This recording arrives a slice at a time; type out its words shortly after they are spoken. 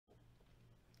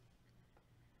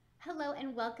Hello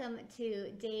and welcome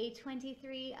to day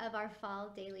 23 of our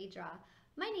fall daily draw.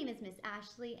 My name is Miss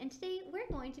Ashley and today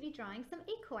we're going to be drawing some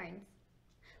acorns.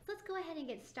 So let's go ahead and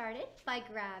get started by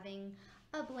grabbing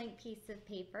a blank piece of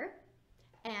paper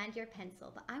and your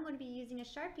pencil, but I'm going to be using a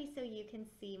Sharpie so you can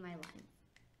see my lines.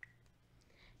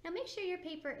 Now make sure your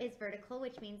paper is vertical,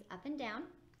 which means up and down.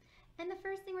 And the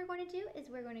first thing we're going to do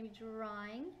is we're going to be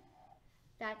drawing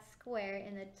that square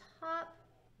in the top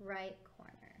right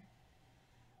corner.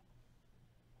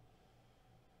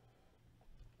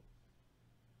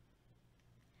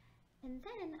 And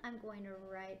then I'm going to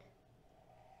write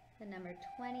the number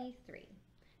 23.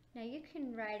 Now you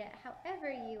can write it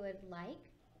however you would like.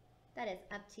 That is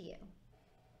up to you.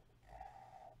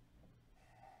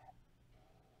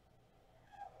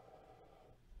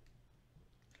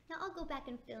 Now I'll go back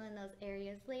and fill in those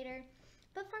areas later.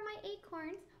 But for my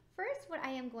acorns, first what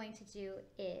I am going to do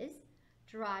is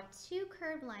draw two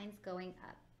curved lines going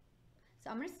up. So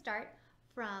I'm going to start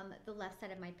from the left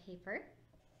side of my paper.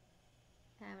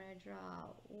 I'm going to draw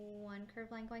one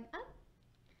curved line going up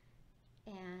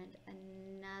and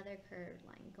another curved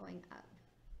line going up.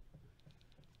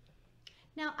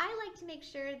 Now I like to make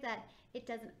sure that it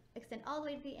doesn't extend all the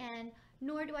way to the end,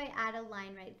 nor do I add a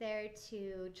line right there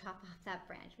to chop off that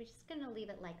branch. We're just going to leave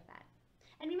it like that.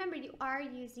 And remember, you are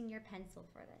using your pencil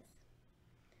for this.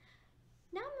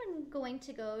 Now I'm going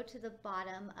to go to the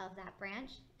bottom of that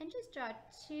branch and just draw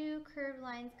two curved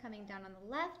lines coming down on the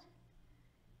left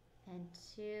and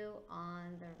two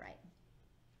on the right.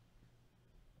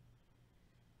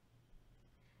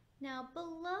 Now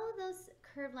below those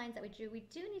curved lines that we drew, we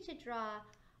do need to draw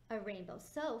a rainbow.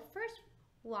 So first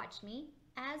watch me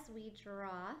as we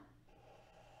draw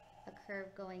a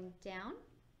curve going down,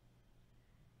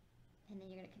 and then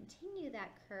you're going to continue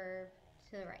that curve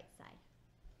to the right side.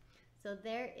 So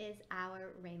there is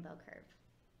our rainbow curve.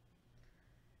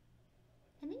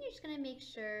 And then you're just going to make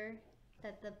sure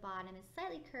that the bottom is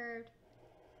slightly curved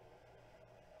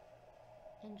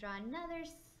and draw another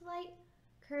slight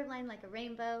curved line like a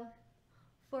rainbow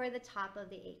for the top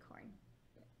of the acorn.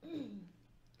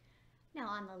 Now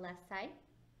on the left side,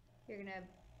 you're going to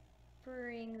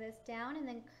bring this down and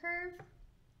then curve,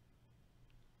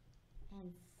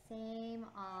 and same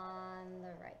on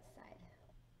the right side.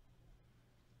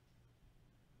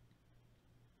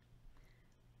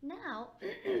 Now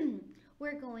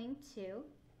we're going to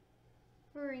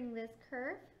bring this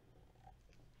curve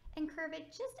and curve it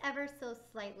just ever so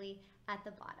slightly at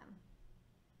the bottom.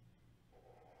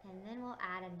 And then we'll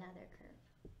add another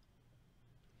curve.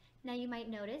 Now you might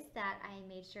notice that I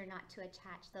made sure not to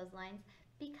attach those lines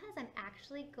because I'm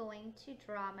actually going to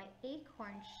draw my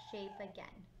acorn shape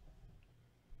again.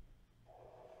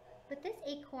 But this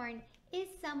acorn is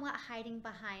somewhat hiding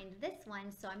behind this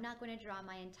one, so I'm not going to draw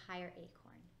my entire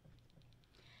acorn.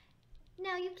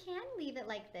 Now you can leave it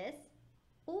like this,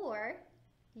 or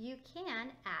you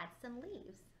can add some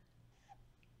leaves.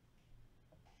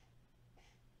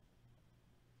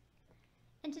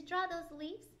 And to draw those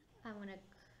leaves, I'm going to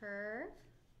curve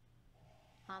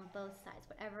on both sides.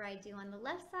 Whatever I do on the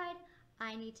left side,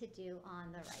 I need to do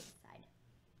on the right side.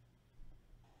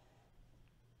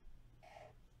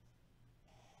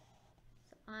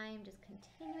 So I'm just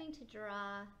continuing to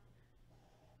draw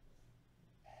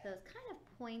those kind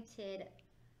of pointed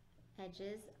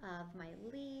edges of my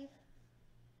leaf.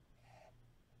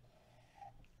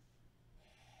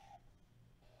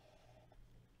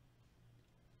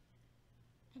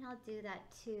 And I'll do that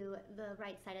to the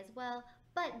right side as well,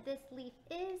 but this leaf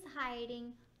is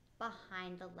hiding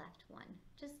behind the left one,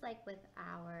 just like with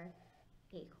our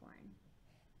acorn.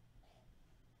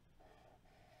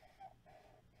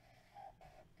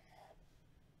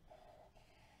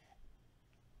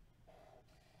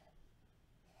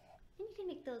 And you can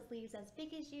make those leaves as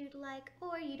big as you'd like,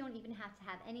 or you don't even have to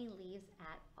have any leaves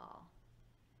at all.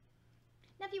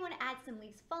 Now if you want to add some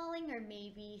leaves falling or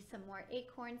maybe some more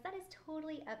acorns, that is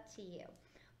totally up to you.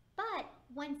 But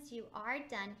once you are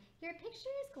done, your picture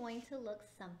is going to look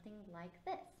something like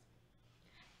this.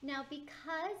 Now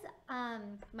because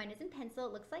mine is in pencil,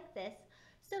 it looks like this.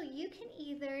 So you can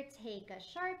either take a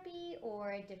Sharpie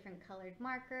or a different colored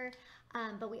marker,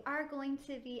 but we are going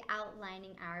to be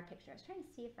outlining our picture. I was trying to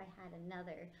see if I had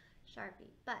another Sharpie,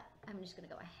 but I'm just going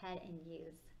to go ahead and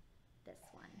use this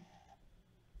one.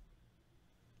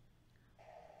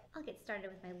 I'll get started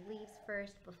with my leaves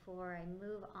first before I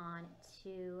move on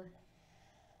to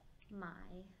my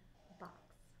box.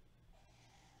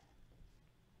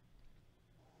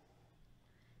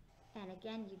 And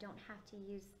again, you don't have to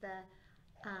use the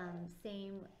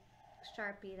same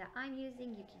Sharpie that I'm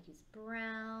using. You could use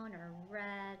brown or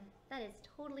red. That is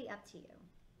totally up to you.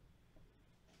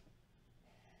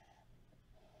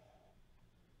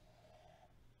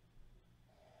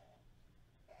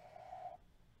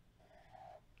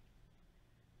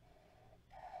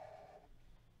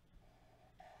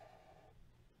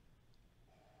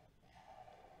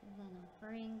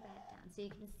 bring that down. So you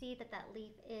can see that that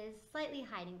leaf is slightly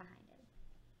hiding behind it.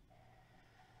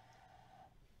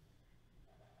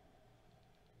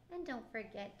 And don't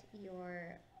forget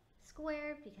your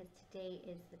square because today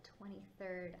is the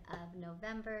 23rd of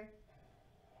November.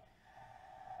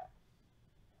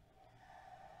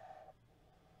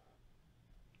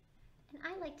 And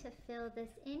I like to fill this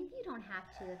in. You don't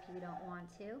have to if you don't want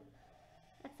to.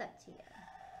 That's up to you.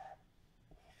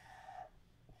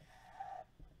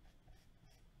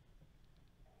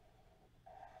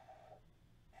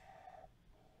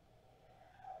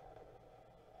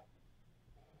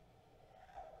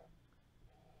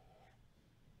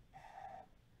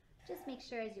 Just make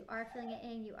sure as you are filling it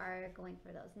in, you are going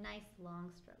for those nice long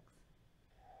strokes.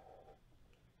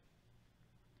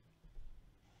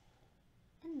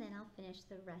 And then I'll finish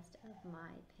the rest of my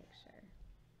picture.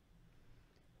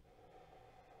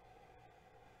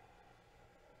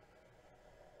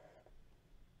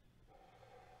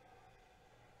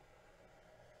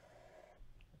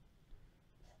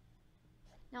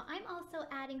 Now I'm also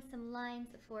adding some lines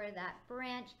for that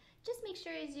branch. Just make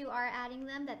sure as you are adding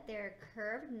them that they're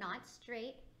curved, not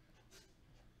straight.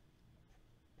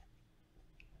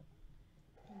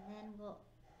 And then we'll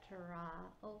draw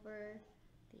over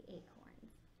the acorns.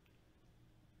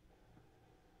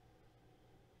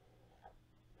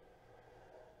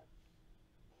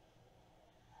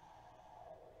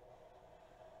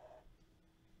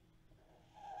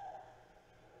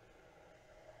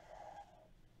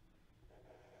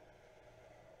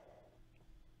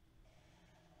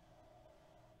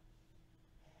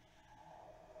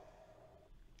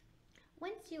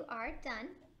 Once you are done,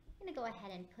 I'm going to go ahead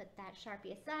and put that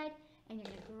Sharpie aside, and you're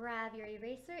going to grab your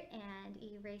eraser and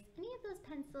erase any of those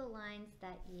pencil lines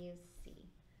that you see.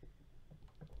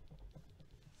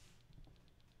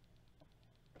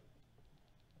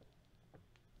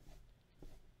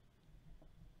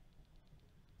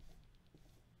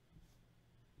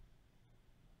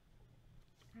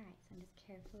 All right, so I'm just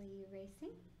carefully erasing.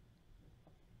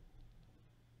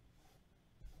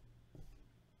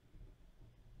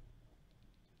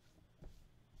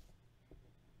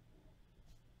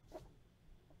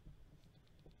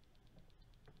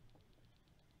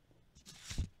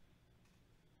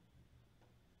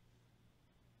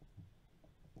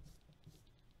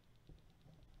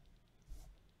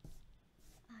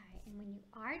 And when you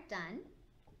are done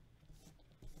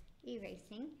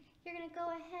erasing, you're going to go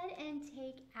ahead and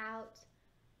take out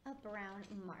a brown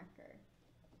marker.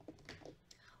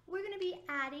 We're going to be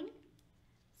adding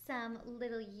some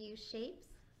little U shapes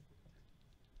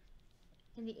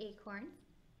in the acorns,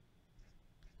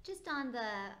 just on the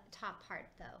top part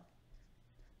though.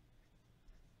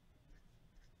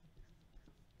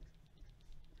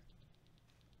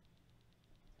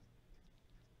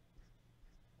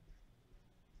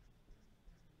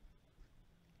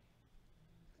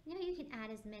 You know, you can add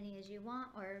as many as you want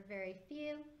or very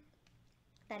few.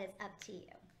 That is up to you.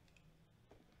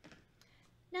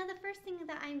 Now the first thing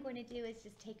that I'm going to do is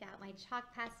just take out my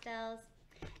chalk pastels,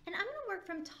 and I'm going to work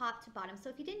from top to bottom. So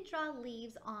if you didn't draw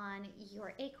leaves on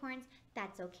your acorns,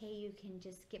 that's okay. You can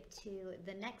just skip to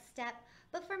the next step.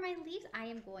 But for my leaves, I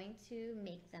am going to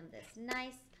make them this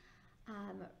nice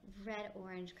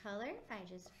red-orange color by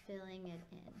just filling it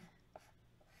in.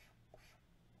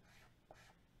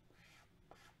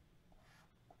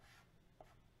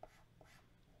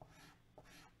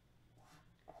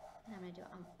 And I'm going to do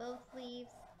it on both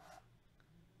leaves.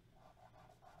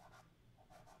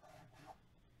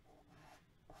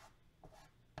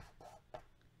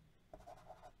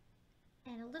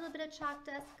 And a little bit of chalk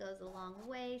dust goes a long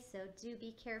way, so do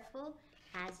be careful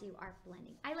as you are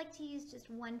blending. I like to use just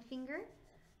one finger,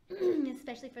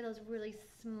 especially for those really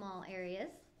small areas.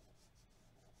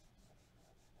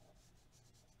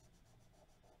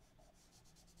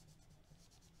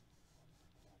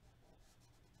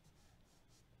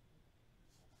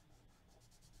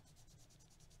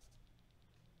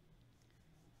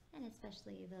 And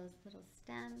especially those little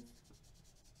stems.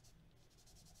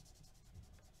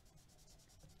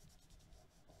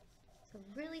 So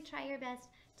really try your best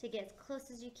to get as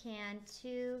close as you can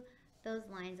to those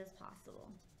lines as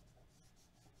possible.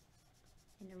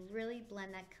 And to really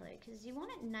blend that color because you want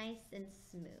it nice and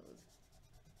smooth.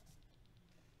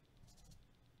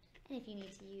 And if you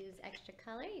need to use extra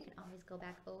color, you can always go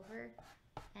back over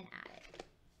and add it.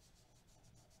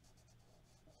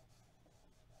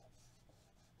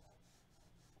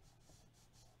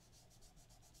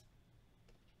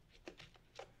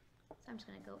 I'm just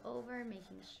going to go over,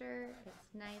 making sure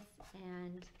it's nice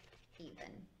and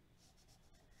even.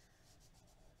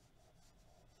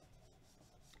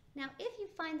 Now, if you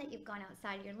find that you've gone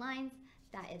outside your lines,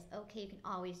 that is okay. You can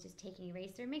always just take an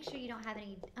eraser. Make sure you don't have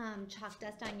any chalk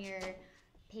dust on your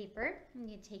paper.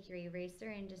 You take your eraser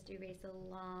and just erase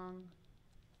along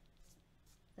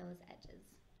those edges.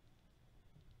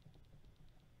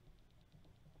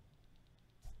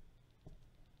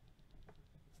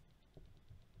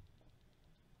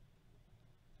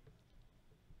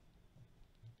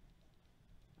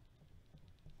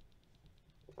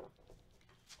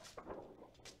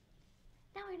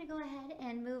 Now we're going to go ahead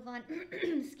and move on,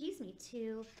 excuse me,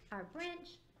 to our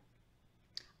branch.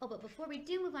 Oh, but before we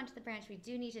do move on to the branch, we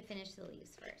do need to finish the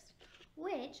leaves first,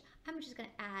 which I'm just going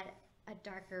to add a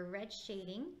darker red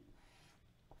shading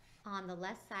on the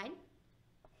left side.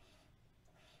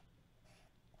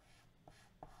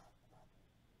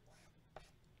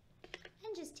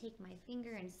 And just take my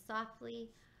finger and softly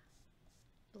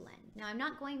blend. Now I'm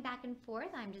not going back and forth,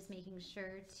 I'm just making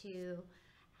sure to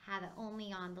have it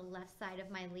only on the left side of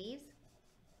my leaves,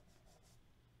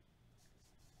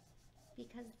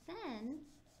 because then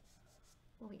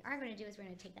what we are going to do is we're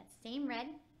going to take that same red,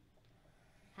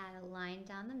 add a line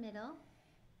down the middle,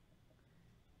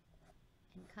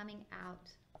 and coming out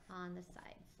on the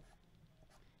sides.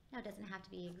 Now it doesn't have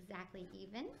to be exactly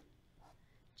even,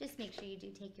 just make sure you do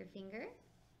take your finger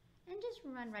and just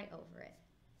run right over it.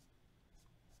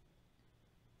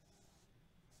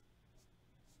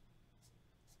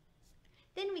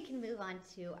 Then we can move on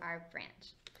to our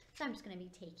branch. So I'm just going to be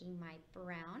taking my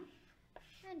brown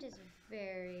and just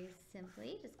very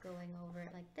simply just going over it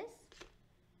like this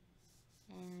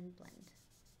and blend.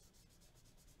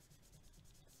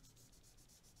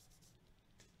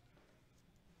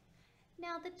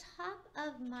 Now the top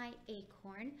of my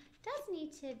acorn does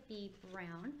need to be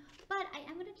brown, but I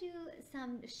am going to do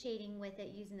some shading with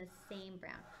it using the same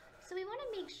brown. So we want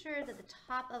to make sure that the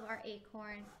top of our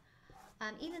acorn,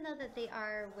 even though that they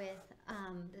are with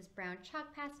this brown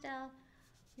chalk pastel,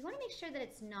 we want to make sure that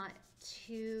it's not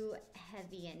too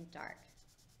heavy and dark.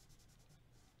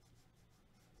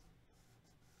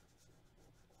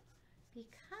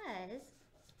 Because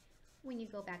when you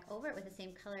go back over it with the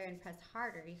same color and press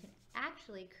harder, you can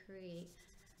actually create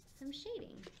some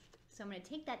shading. So I'm going to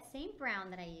take that same brown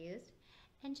that I used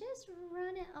and just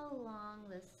run it along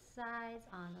the sides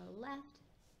on the left,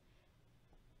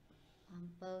 on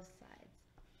both sides.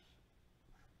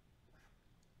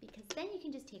 Because then you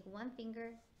can just take one finger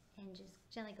and just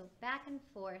gently go back and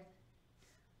forth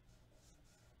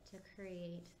to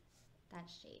create that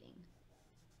shading.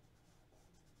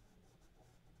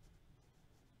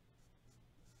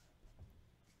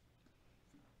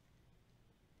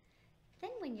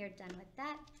 Then when you're done with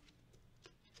that,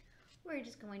 we're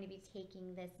just going to be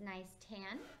taking this nice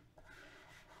tan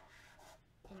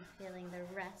and filling the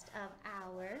rest of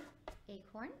our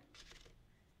acorn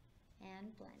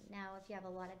and blend. Now if you have a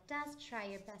lot of dust, try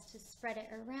your best to spread it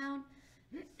around.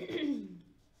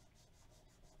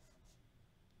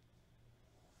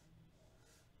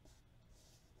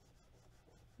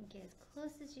 Get as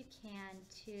close as you can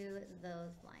to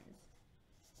those lines.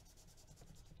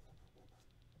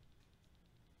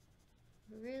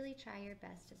 Really try your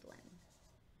best to blend.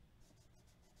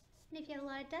 And if you have a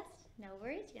lot of dust, no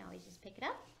worries, you can always just pick it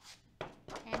up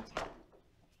and tap.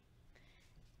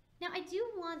 Now I do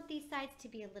want these sides to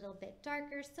be a little bit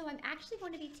darker, so I'm actually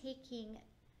going to be taking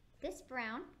this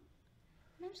brown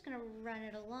and I'm just going to run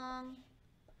it along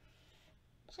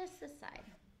just the side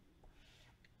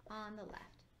on the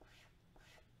left.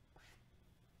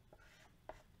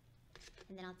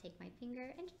 And then I'll take my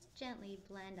finger and just gently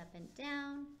blend up and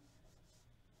down,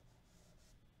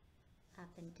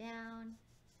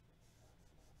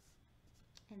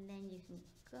 and then you can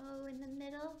go in the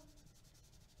middle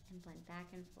and blend back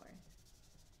and forth.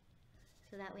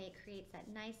 So that way it creates that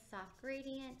nice soft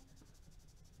gradient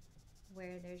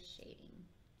where there's shading.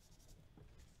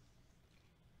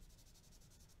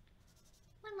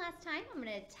 One last time, I'm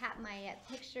going to tap my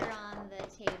picture on the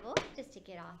table just to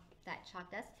get off that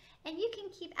chalk dust. And you can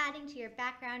keep adding to your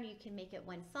background. You can make it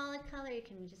one solid color. You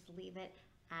can just leave it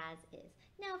as is.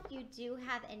 Now, if you do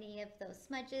have any of those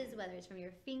smudges, whether it's from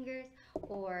your fingers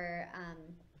or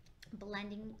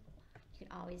blending, you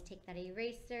can always take that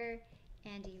eraser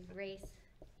and erase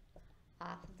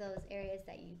off those areas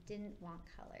that you didn't want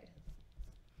colored.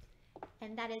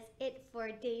 And that is it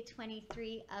for day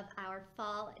 23 of our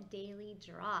fall daily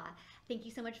draw. Thank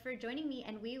you so much for joining me,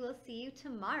 and we will see you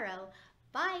tomorrow.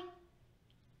 Bye.